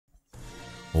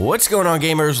What's going on,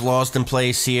 gamers? Lost in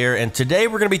Place here, and today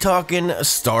we're going to be talking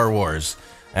Star Wars.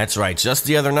 That's right, just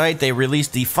the other night they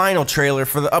released the final trailer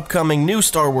for the upcoming new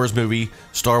Star Wars movie,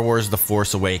 Star Wars The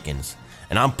Force Awakens.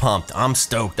 And I'm pumped, I'm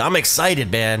stoked, I'm excited,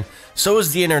 man. So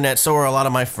is the internet, so are a lot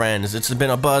of my friends. It's been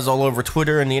a buzz all over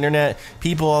Twitter and the internet,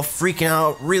 people all freaking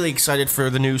out, really excited for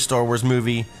the new Star Wars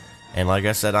movie. And like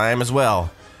I said, I am as well.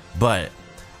 But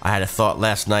I had a thought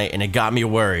last night and it got me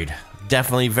worried.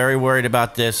 Definitely very worried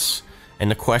about this. And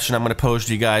the question I'm going to pose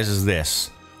to you guys is this: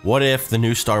 what if the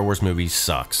new Star Wars movie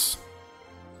sucks?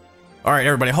 Alright,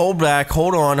 everybody, hold back,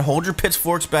 hold on, hold your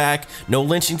pitchforks back. No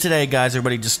lynching today, guys.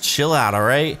 Everybody just chill out,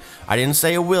 alright? I didn't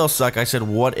say it will suck, I said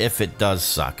what if it does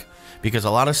suck. Because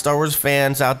a lot of Star Wars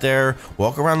fans out there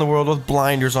walk around the world with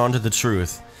blinders onto the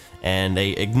truth. And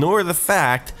they ignore the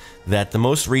fact that the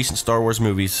most recent Star Wars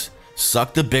movies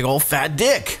sucked a big old fat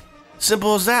dick.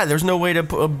 Simple as that. There's no way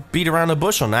to beat around the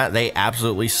bush on that. They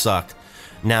absolutely sucked.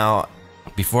 Now,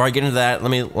 before I get into that,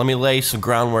 let me lay some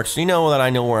groundwork so you know that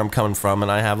I know where I'm coming from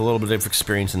and I have a little bit of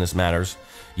experience in this matters.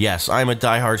 Yes, I'm a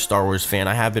diehard Star Wars fan.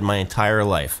 I have been my entire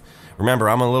life. Remember,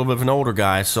 I'm a little bit of an older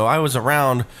guy, so I was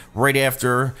around right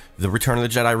after the Return of the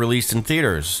Jedi released in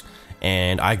theaters.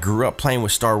 And I grew up playing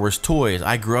with Star Wars toys.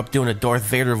 I grew up doing a Darth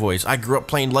Vader voice. I grew up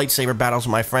playing lightsaber battles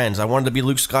with my friends. I wanted to be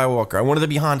Luke Skywalker. I wanted to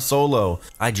be Han Solo.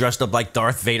 I dressed up like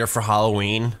Darth Vader for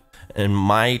Halloween. And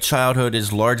my childhood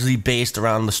is largely based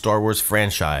around the Star Wars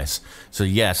franchise. So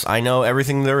yes, I know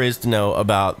everything there is to know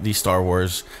about the Star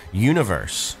Wars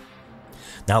universe.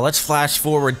 Now let's flash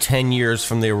forward 10 years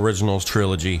from the original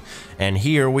trilogy, and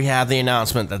here we have the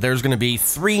announcement that there's going to be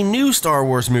 3 new Star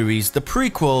Wars movies, the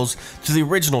prequels to the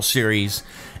original series,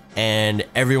 and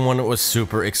everyone was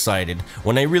super excited.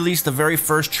 When they released the very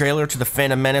first trailer to The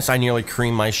Phantom Menace, I nearly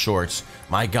creamed my shorts.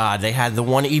 My god, they had the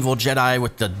one evil Jedi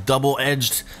with the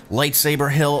double-edged lightsaber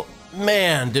hilt.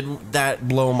 Man, did that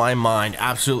blow my mind.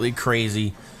 Absolutely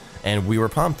crazy. And we were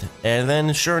pumped. And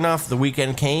then, sure enough, the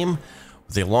weekend came.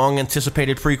 The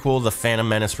long-anticipated prequel, The Phantom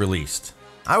Menace, released.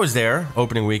 I was there,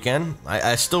 opening weekend.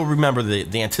 I still remember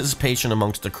the anticipation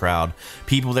amongst the crowd.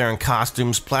 People there in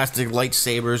costumes, plastic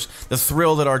lightsabers, the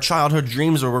thrill that our childhood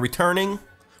dreams were returning.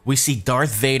 We see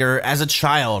Darth Vader as a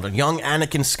child, a young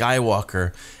Anakin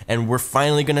Skywalker, and we're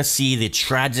finally gonna see the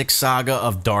tragic saga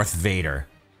of Darth Vader.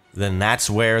 Then that's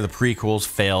where the prequels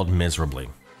failed miserably.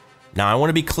 Now, I want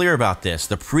to be clear about this.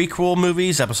 The prequel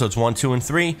movies, episodes 1, 2, and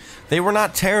 3, they were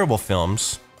not terrible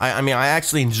films. I mean, I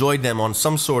actually enjoyed them on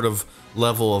some sort of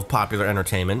level of popular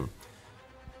entertainment.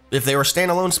 If they were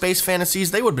standalone space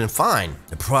fantasies, they would have been fine.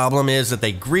 The problem is that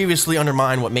they grievously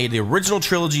undermine what made the original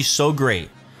trilogy so great.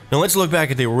 Now, let's look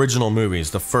back at the original movies,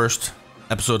 the first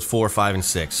episodes 4, 5, and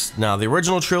 6. Now, the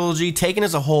original trilogy, taken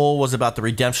as a whole, was about the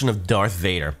redemption of Darth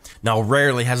Vader. Now,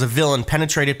 rarely has a villain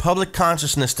penetrated public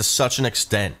consciousness to such an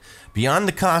extent. Beyond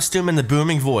the costume and the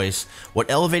booming voice,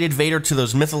 what elevated Vader to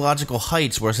those mythological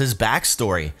heights was his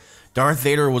backstory. Darth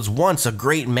Vader was once a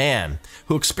great man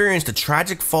who experienced a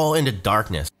tragic fall into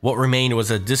darkness. What remained was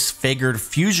a disfigured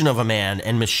fusion of a man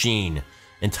and machine,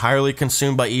 entirely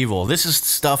consumed by evil. This is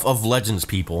stuff of legends,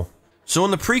 people. So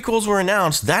when the prequels were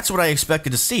announced, that's what I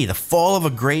expected to see, the fall of a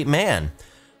great man.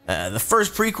 The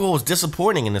first prequel was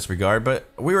disappointing in this regard, but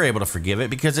we were able to forgive it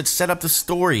because it set up the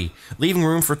story, leaving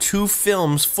room for 2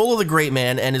 films full of the great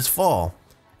man and his fall.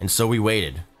 And so we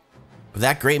waited. But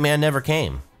that great man never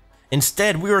came.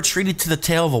 Instead, we were treated to the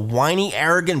tale of a whiny,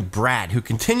 arrogant brat who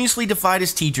continuously defied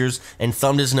his teachers and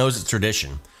thumbed his nose at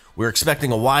tradition. We were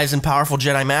expecting a wise and powerful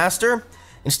Jedi Master.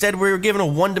 Instead, we were given a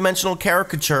one-dimensional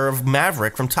caricature of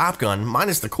Maverick from Top Gun,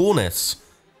 minus the coolness.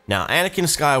 Now, Anakin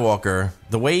Skywalker,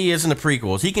 the way he is in the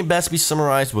prequels, he can best be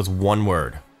summarized with one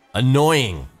word: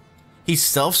 annoying. He's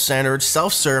self-centered,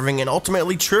 self-serving, and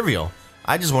ultimately trivial.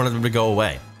 I just wanted him to go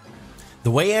away.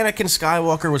 The way Anakin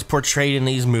Skywalker was portrayed in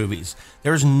these movies,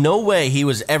 there's no way he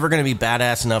was ever going to be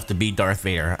badass enough to beat Darth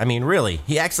Vader. I mean, really,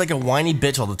 he acts like a whiny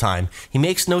bitch all the time. He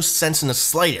makes no sense in the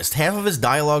slightest. Half of his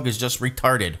dialogue is just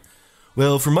retarded.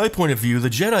 Well, from my point of view, the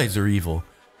Jedis are evil.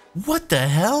 What the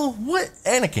hell? What?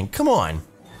 Anakin, come on.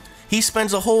 He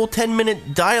spends a whole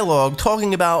 10-minute dialogue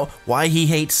talking about why he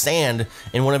hates sand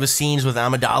in one of his scenes with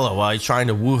Amidala while he's trying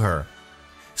to woo her.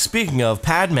 Speaking of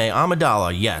Padme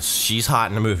Amidala, yes, she's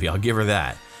hot in the movie, I'll give her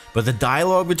that. But the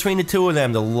dialogue between the two of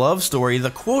them, the love story,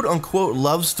 the quote-unquote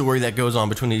love story that goes on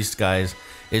between these guys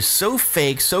is so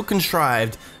fake, so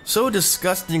contrived, so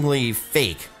disgustingly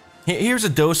fake. Here's a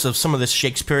dose of some of this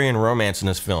Shakespearean romance in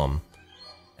this film.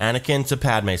 Anakin to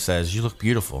Padme says, "You look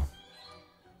beautiful."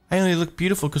 "I only look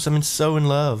beautiful because I'm so in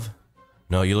love."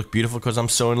 "No, you look beautiful because I'm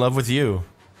so in love with you."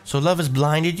 "So love has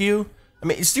blinded you?" I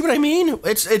mean, see what I mean?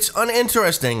 It's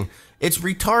uninteresting. It's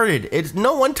retarded.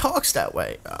 No one talks that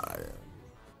way.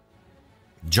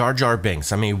 Jar Jar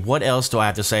Binks. I mean, what else do I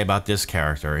have to say about this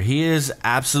character? He is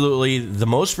absolutely the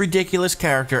most ridiculous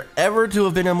character ever to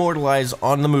have been immortalized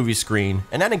on the movie screen,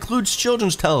 and that includes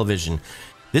children's television.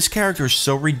 This character is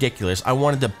so ridiculous, I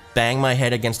wanted to bang my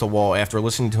head against a wall after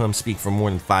listening to him speak for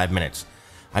more than 5 minutes.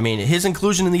 I mean, his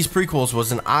inclusion in these prequels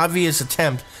was an obvious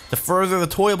attempt to further the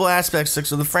toyable aspects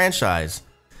of the franchise.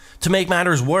 To make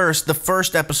matters worse, the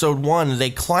first episode 1, they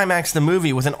climaxed the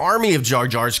movie with an army of Jar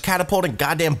Jars catapulting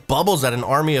goddamn bubbles at an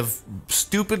army of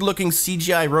stupid-looking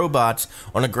CGI robots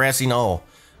on a grassy knoll.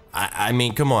 I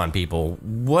mean, come on, people.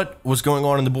 What was going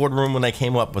on in the boardroom when they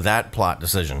came up with that plot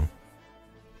decision?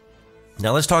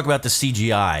 Now let's talk about the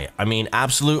CGI. I mean,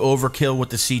 absolute overkill with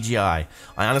the CGI.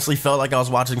 I honestly felt like I was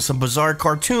watching some bizarre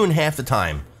cartoon half the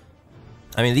time.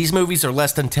 I mean, these movies are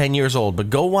less than 10 years old, but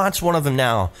go watch one of them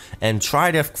now and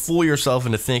try to fool yourself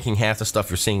into thinking half the stuff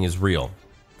you're seeing is real.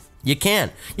 You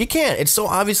can't. You can't. It's so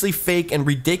obviously fake and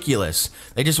ridiculous.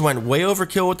 They just went way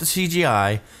overkill with the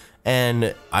CGI,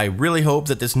 and I really hope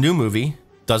that this new movie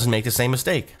doesn't make the same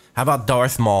mistake. How about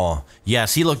Darth Maul?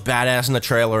 Yes, he looked badass in the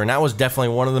trailer, and that was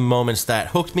definitely one of the moments that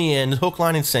hooked me in, hook,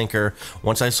 line, and sinker,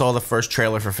 once I saw the first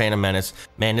trailer for Phantom Menace.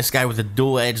 Man, this guy with the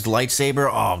dual-edged lightsaber,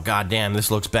 oh goddamn,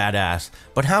 this looks badass.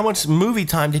 But how much movie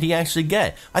time did he actually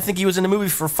get? I think he was in the movie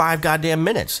for 5 goddamn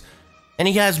minutes. And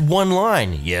he has one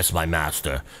line, "Yes, my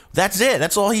master." That's it,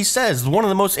 that's all he says. One of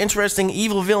the most interesting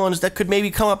evil villains that could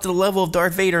maybe come up to the level of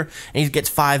Darth Vader, and he gets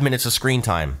 5 minutes of screen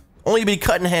time. Only to be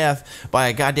cut in half by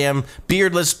a goddamn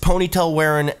beardless,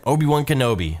 ponytail-wearing Obi-Wan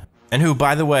Kenobi. And who,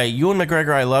 by the way, Ewan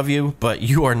McGregor, I love you, but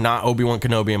you are not Obi-Wan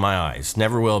Kenobi in my eyes.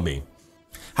 Never will be.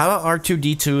 How about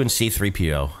R2-D2 and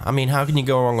C-3PO? I mean, how can you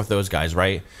go wrong with those guys,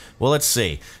 right? Well, let's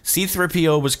see.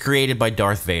 C-3PO was created by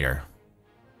Darth Vader.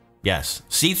 Yes,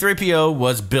 C-3PO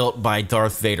was built by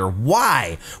Darth Vader.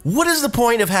 Why? What is the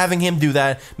point of having him do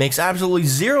that? Makes absolutely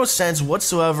zero sense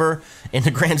whatsoever in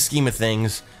the grand scheme of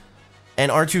things. And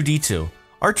R2-D2.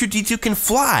 R2-D2 can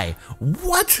fly.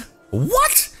 What?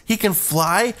 What? He can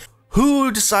fly?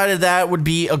 Who decided that would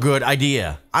be a good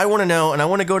idea? I want to know, and I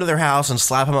want to go to their house and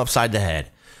slap him upside the head.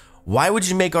 Why would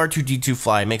you make R2-D2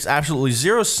 fly? It makes absolutely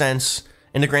zero sense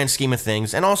in the grand scheme of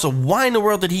things. And also, why in the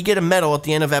world did he get a medal at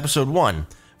the end of episode 1?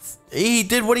 He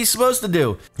did what he's supposed to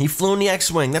do. He flew in the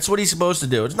X-Wing. That's what he's supposed to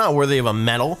do. It's not worthy of a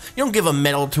medal. You don't give a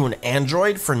medal to an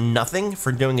android for nothing,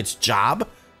 for doing its job.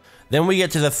 Then we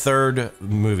get to the third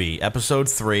movie, episode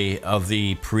 3 of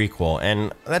the prequel,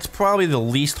 and that's probably the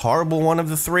least horrible one of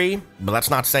the 3, but that's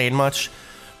not saying much.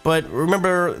 But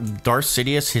remember Darth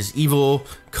Sidious, his evil,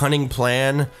 cunning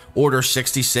plan, Order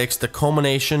 66, the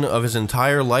culmination of his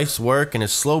entire life's work and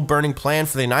his slow-burning plan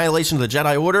for the annihilation of the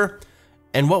Jedi Order?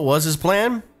 And what was his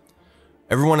plan?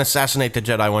 Everyone assassinate the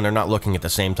Jedi when they're not looking at the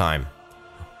same time.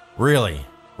 Really?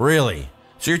 Really?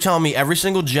 So you're telling me every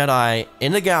single Jedi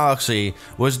in the galaxy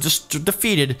was just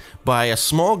defeated by a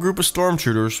small group of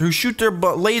stormtroopers who shoot their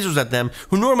lasers at them,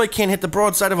 who normally can't hit the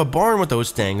broadside of a barn with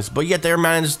those things, but yet they're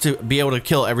managed to be able to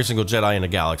kill every single Jedi in the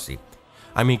galaxy.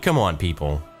 I mean, come on,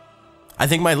 people. I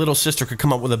think my little sister could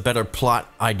come up with a better plot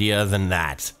idea than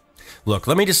that. Look,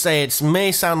 let me just say, it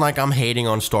may sound like I'm hating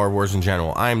on Star Wars in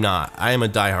general. I'm not. I am a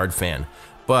diehard fan.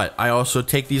 But I also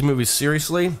take these movies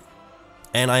seriously,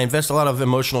 and I invest a lot of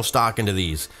emotional stock into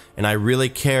these, and I really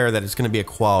care that it's going to be a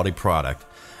quality product.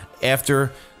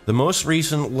 After the most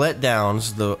recent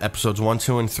letdowns, the episodes 1,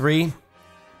 2, and 3,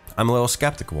 I'm a little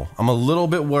skeptical. I'm a little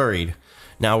bit worried.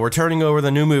 Now, we're turning over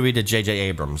the new movie to J.J.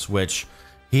 Abrams, which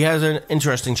he has an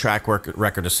interesting track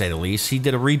record to say the least. He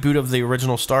did a reboot of the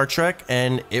original Star Trek,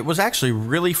 and it was actually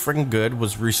really freaking good,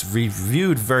 was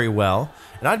reviewed very well,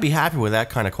 and I'd be happy with that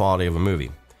kind of quality of a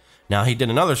movie. Now, he did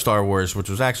another Star Wars, which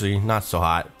was actually not so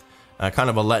hot. Kind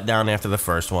of a letdown after the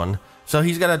first one. So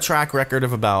he's got a track record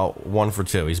of about 1 for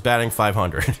 2. He's batting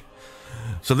 500.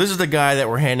 So this is the guy that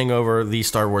we're handing over the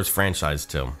Star Wars franchise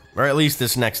to. Or at least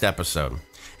this next episode.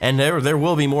 And there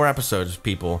will be more episodes,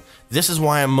 people. This is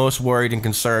why I'm most worried and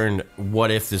concerned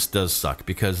what if this does suck.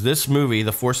 Because this movie,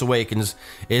 The Force Awakens,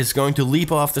 is going to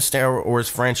leap off the Star Wars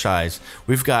franchise.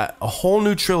 We've got a whole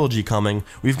new trilogy coming.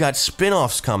 We've got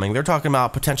spin-offs coming. They're talking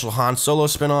about potential Han Solo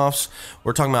spin-offs.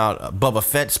 We're talking about Boba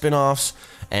Fett spin-offs.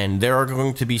 And there are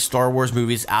going to be Star Wars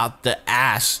movies out the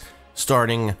ass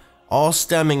starting, all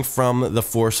stemming from The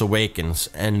Force Awakens,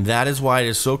 and that is why it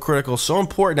is so critical, so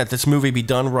important that this movie be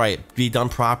done right, be done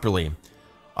properly.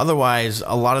 Otherwise,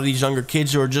 a lot of these younger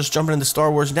kids who are just jumping into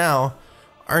Star Wars now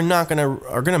are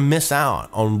gonna miss out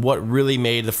on what really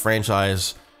made the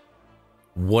franchise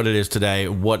what it is today,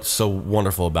 what's so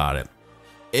wonderful about it.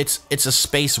 it's a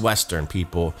space western,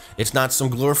 people. It's not some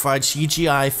glorified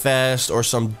CGI fest or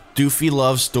some doofy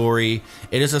love story.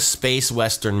 It is a space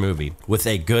western movie with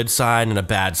a good side and a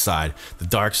bad side, the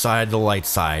dark side, the light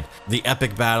side, the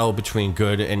epic battle between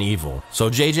good and evil. So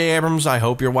J.J. Abrams, I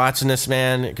hope you're watching this,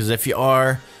 man, because if you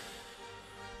are,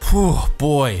 whew,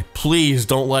 boy, please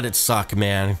don't let it suck,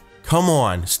 man. Come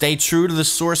on, stay true to the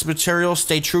source material,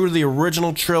 stay true to the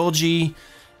original trilogy.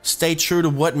 Stay true to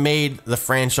what made the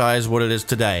franchise what it is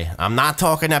today. I'm not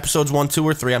talking episodes 1, 2,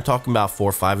 or 3. I'm talking about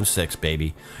 4, 5, and 6,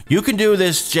 baby. You can do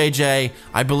this, JJ.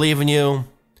 I believe in you.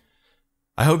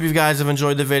 I hope you guys have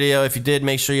enjoyed the video. If you did,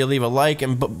 make sure you leave a like,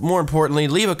 and more importantly,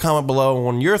 leave a comment below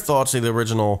on your thoughts of the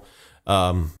original,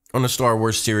 on the Star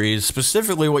Wars series,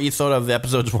 specifically what you thought of the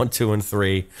episodes 1, 2, and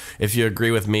 3, if you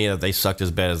agree with me that they sucked as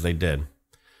bad as they did.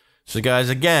 So guys,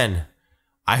 again,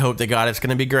 I hope to God it's going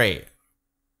to be great.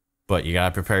 But you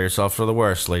gotta prepare yourself for the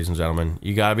worst, ladies and gentlemen.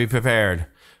 You gotta be prepared.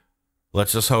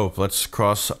 Let's just hope. Let's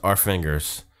cross our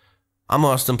fingers. I'm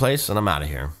Lost in Place, and I'm out of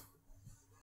here.